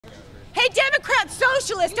Democrat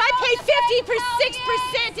socialist. I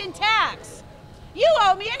pay 6% in tax. You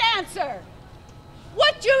owe me an answer.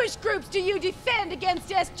 What Jewish groups do you defend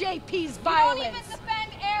against S.J.P's violence? You don't even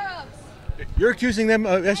defend Arabs. You're accusing them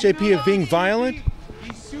of S.J.P. of being violent?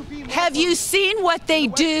 Have you seen what they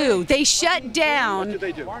do? They shut down. What do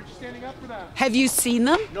they do? Have you seen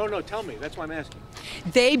them? No, tell me. That's why I'm asking.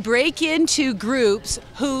 They break into groups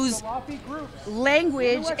whose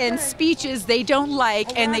language and speeches they don't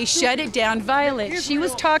like, and they shut it down violent. She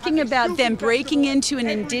was talking about them breaking into an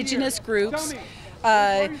indigenous group's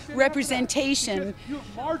representation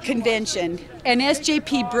convention, and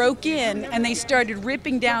S.J.P. broke in and they started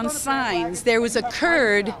ripping down signs. There was a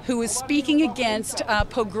Kurd who was speaking against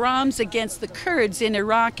pogroms against the Kurds in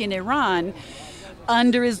Iraq and Iran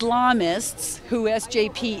under Islamists, who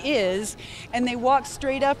S.J.P. is, and they walked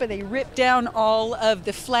straight up and they ripped down all of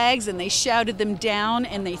the flags and they shouted them down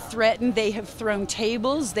and they threatened. They have thrown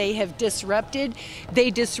tables, they have disrupted.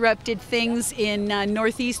 They disrupted things in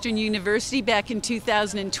Northeastern University back in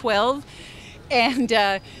 2012.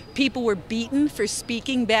 And people were beaten for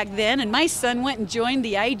speaking back then, and my son went and joined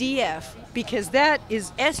the IDF because that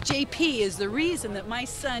is, S.J.P. is the reason that my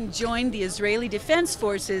son joined the Israeli Defense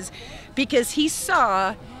Forces, because he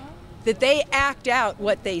saw that they act out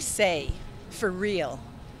what they say for real.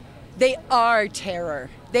 They are terror.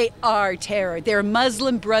 They are terror. They're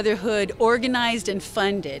Muslim Brotherhood, organized and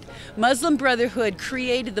funded. Muslim Brotherhood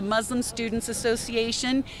created the Muslim Students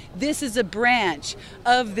Association. This is a branch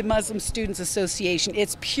of the Muslim Students Association.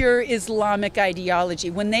 It's pure Islamic ideology.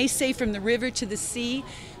 When they say from the river to the sea,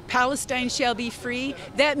 Palestine shall be free,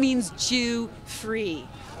 that means Jew free.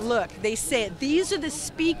 Look, they say it. These are the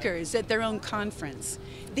speakers at their own conference.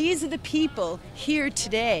 These are the people here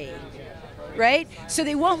today. Right? So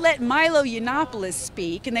they won't let Milo Yiannopoulos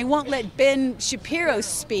speak, and they won't let Ben Shapiro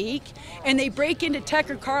speak, and they break into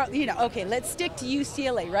Tucker Carlson. Okay, let's stick to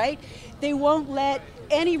UCLA, right? They won't let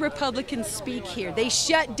any Republicans speak here. They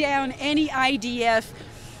shut down any IDF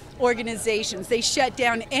organizations. They shut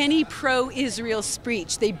down any pro-Israel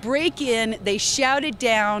speech. They break in, they shout it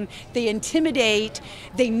down, they intimidate,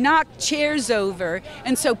 they knock chairs over.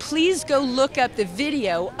 And so please go look up the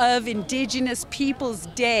video of Indigenous Peoples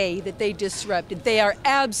Day that they disrupted. They are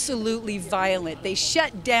absolutely violent. They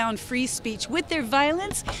shut down free speech with their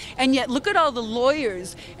violence, and yet look at all the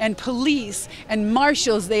lawyers and police and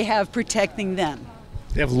marshals they have protecting them.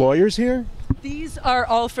 They have lawyers here? These are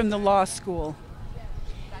all from the law school.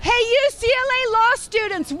 Hey, UCLA law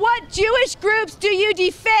students, what Jewish groups do you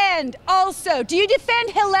defend? Also, do you defend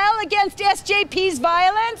Hillel against S.J.P's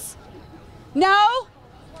violence? No?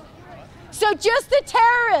 So just the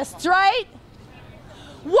terrorists, right?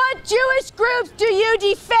 What Jewish groups do you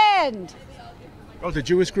defend? Oh, the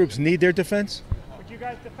Jewish groups need their defense? Would you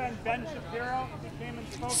guys defend Ben Shapiro?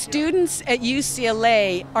 Students at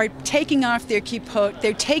UCLA are taking off their kippot,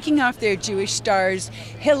 they're taking off their Jewish stars.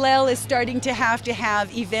 Hillel is starting to have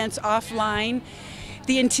events offline.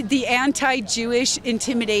 The anti-Jewish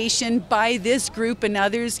intimidation by this group and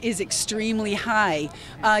others is extremely high.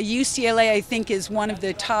 UCLA, I think, is one of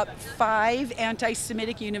the top 5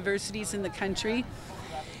 anti-Semitic universities in the country.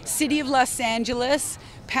 City of Los Angeles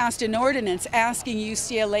passed an ordinance asking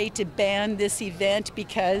UCLA to ban this event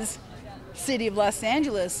because City of Los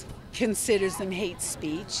Angeles considers them hate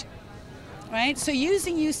speech, right? So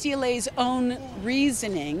using UCLA's own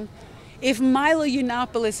reasoning, if Milo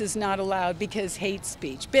Yiannopoulos is not allowed because hate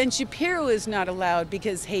speech, Ben Shapiro is not allowed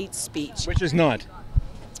because hate speech. Which is not.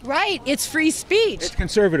 Right, it's free speech. It's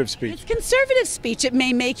conservative speech. It's conservative speech. It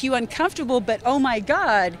may make you uncomfortable, but oh my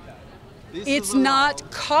God, it's not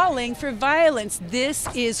calling for violence. This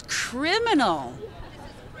is criminal.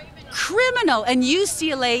 Criminal, and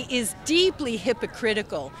UCLA is deeply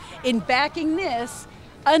hypocritical in backing this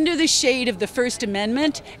under the shade of the First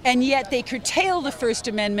Amendment, and yet they curtail the First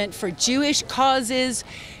Amendment for Jewish causes,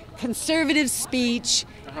 conservative speech,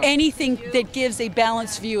 anything that gives a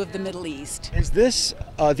balanced view of the Middle East. Is this,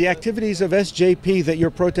 the activities of S.J.P. that you're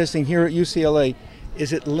protesting here at UCLA,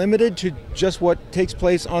 is it limited to just what takes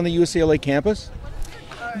place on the UCLA campus?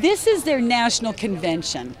 This is their national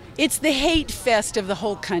convention. It's the hate fest of the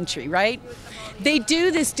whole country, right? They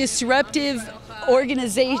do this disruptive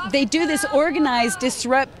organization, they do this organized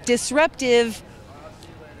disruptive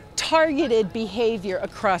targeted behavior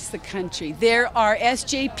across the country. There are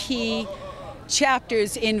SJP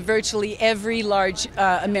chapters in virtually every large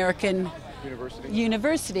American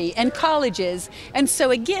university and colleges. And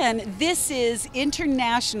so again, this is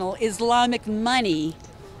international Islamic money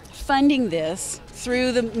funding this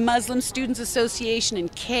through the Muslim Students Association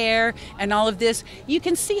and CARE and all of this, you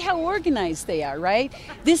can see how organized they are, right?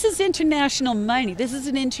 This is international money. This is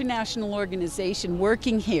an international organization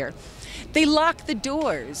working here. They lock the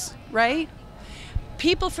doors, right?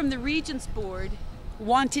 People from the Regents Board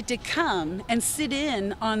wanted to come and sit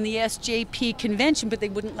in on the SJP convention, but they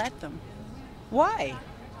wouldn't let them. Why?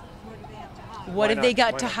 What have they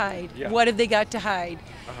got to hide? Yeah. What have they got to hide?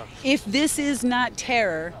 If this is not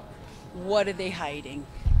terror, what are they hiding?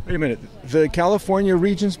 Wait a minute. The California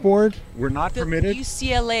Regents Board were not permitted?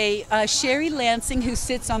 UCLA, Sherry Lansing, who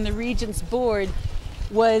sits on the Regents Board,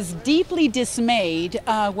 was deeply dismayed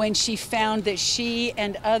when she found that she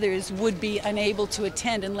and others would be unable to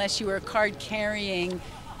attend unless you were a card-carrying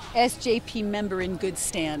SJP member in good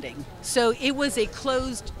standing. So it was a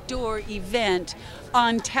closed-door event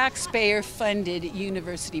on taxpayer-funded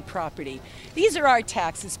university property. These are our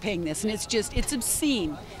taxes paying this, and it's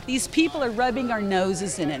obscene. These people are rubbing our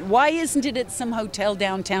noses in it. Why isn't it at some hotel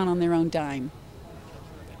downtown on their own dime?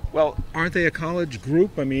 Well, aren't they a college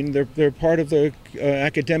group? I mean, they're part of the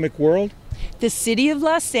academic world? The city of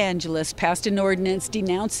Los Angeles passed an ordinance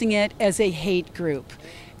denouncing it as a hate group.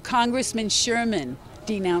 Congressman Sherman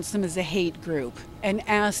denounced them as a hate group and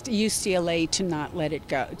asked UCLA to not let it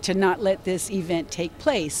go, to not let this event take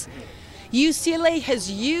place. UCLA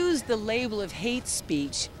has used the label of hate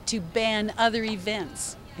speech to ban other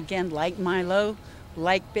events, again, like Milo,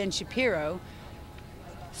 like Ben Shapiro.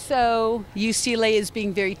 So UCLA is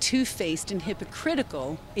being very two-faced and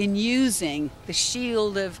hypocritical in using the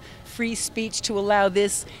shield of free speech to allow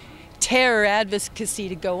this terror advocacy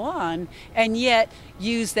to go on, and yet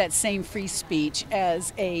use that same free speech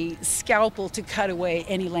as a scalpel to cut away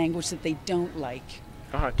any language that they don't like.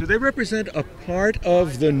 Do they represent a part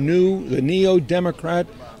of the neo-democrat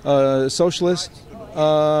socialist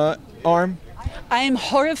arm? I am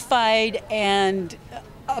horrified and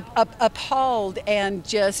appalled and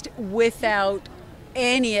just without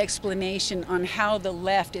any explanation on how the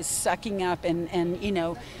left is sucking up and you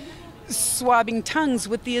know, swabbing tongues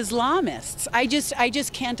with the Islamists. I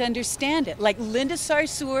just can't understand it. Like Linda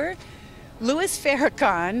Sarsour, Louis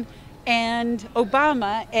Farrakhan, and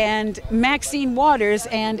Obama, and Maxine Waters,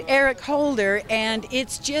 and Eric Holder, and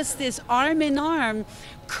it's just this arm-in-arm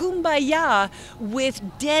kumbaya with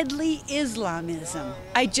deadly Islamism.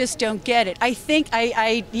 I just don't get it. I think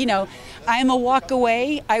you know, I'm a walk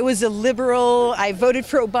away. I was a liberal. I voted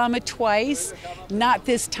for Obama twice, not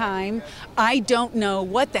this time. I don't know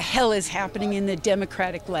what the hell is happening in the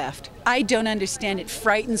Democratic left. I don't understand. It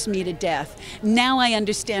frightens me to death. Now I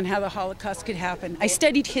understand how the Holocaust could happen. I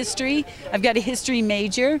studied history. I've got a history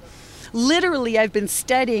major. Literally, I've been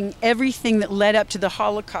studying everything that led up to the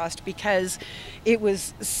Holocaust because it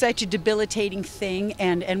was such a debilitating thing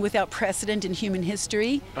and without precedent in human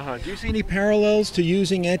history. Do you see any parallels to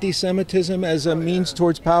using anti-Semitism as a means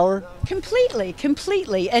towards power?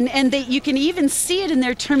 Completely. And you can even see it in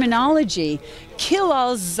their terminology. Kill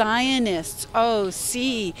all Zionists. Oh,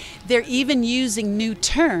 see, they're even using new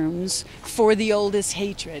terms for the oldest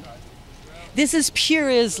hatred. This is pure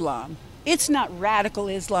Islam. It's not radical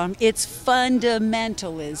Islam, it's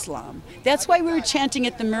fundamental Islam. That's why we were chanting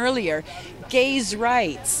at them earlier, gays'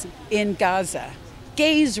 rights in Gaza.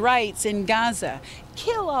 Gays' rights in Gaza.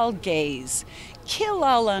 Kill all gays. Kill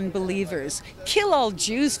all unbelievers. Kill all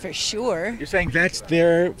Jews for sure. You're saying that's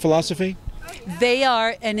their philosophy? They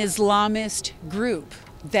are an Islamist group.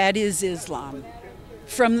 That is Islam.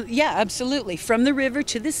 Yeah, absolutely. From the river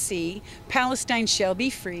to the sea, Palestine shall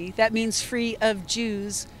be free. That means free of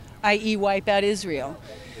Jews, i.e. wipe out Israel.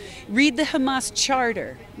 Read the Hamas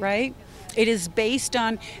charter, right? It is based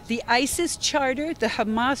on the ISIS charter, the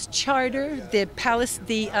Hamas charter, the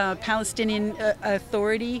Palestinian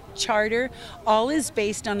Authority charter. All is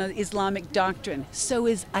based on an Islamic doctrine. So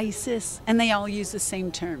is ISIS, and they all use the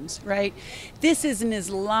same terms, right? This is an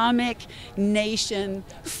Islamic nation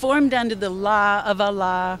formed under the law of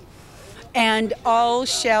Allah, and all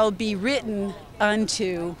shall be written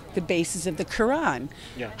unto the basis of the Quran.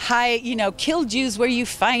 Yeah. Kill Jews where you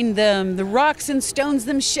find them. The rocks and stones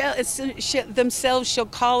themselves shall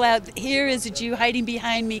call out, here is a Jew hiding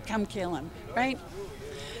behind me, come kill him, right?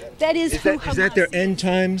 That is who Hamas is. Is that their end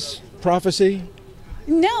times prophecy?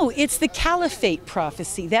 No, it's the caliphate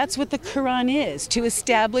prophecy. That's what the Quran is, to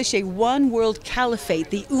establish a one world caliphate,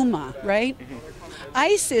 the Ummah, right? Mm-hmm.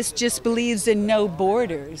 ISIS just believes in no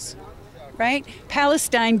borders. Right?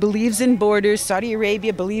 Palestine believes in borders, Saudi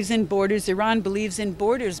Arabia believes in borders, Iran believes in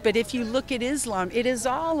borders. But if you look at Islam, it is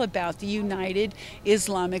all about the united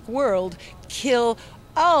Islamic world. Kill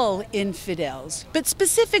all infidels, but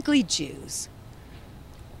specifically Jews.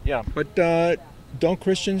 Yeah, but don't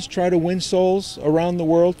Christians try to win souls around the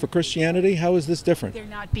world for Christianity? How is this different? They're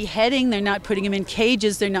not beheading, they're not putting them in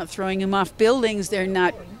cages, they're not throwing them off buildings, they're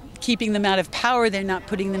not keeping them out of power, they're not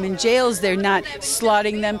putting them in jails, they're not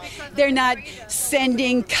slaughtering them, they're not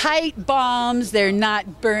sending kite bombs, they're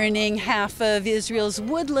not burning half of Israel's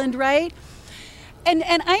woodland, right? And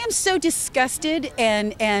I am so disgusted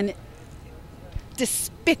and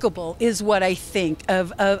despicable is what I think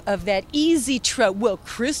of that easy trope. Well,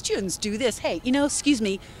 Christians do this. Hey, you know, excuse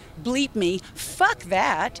me, bleep me, fuck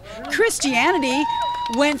that. Christianity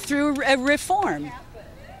went through a reform.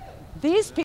 These people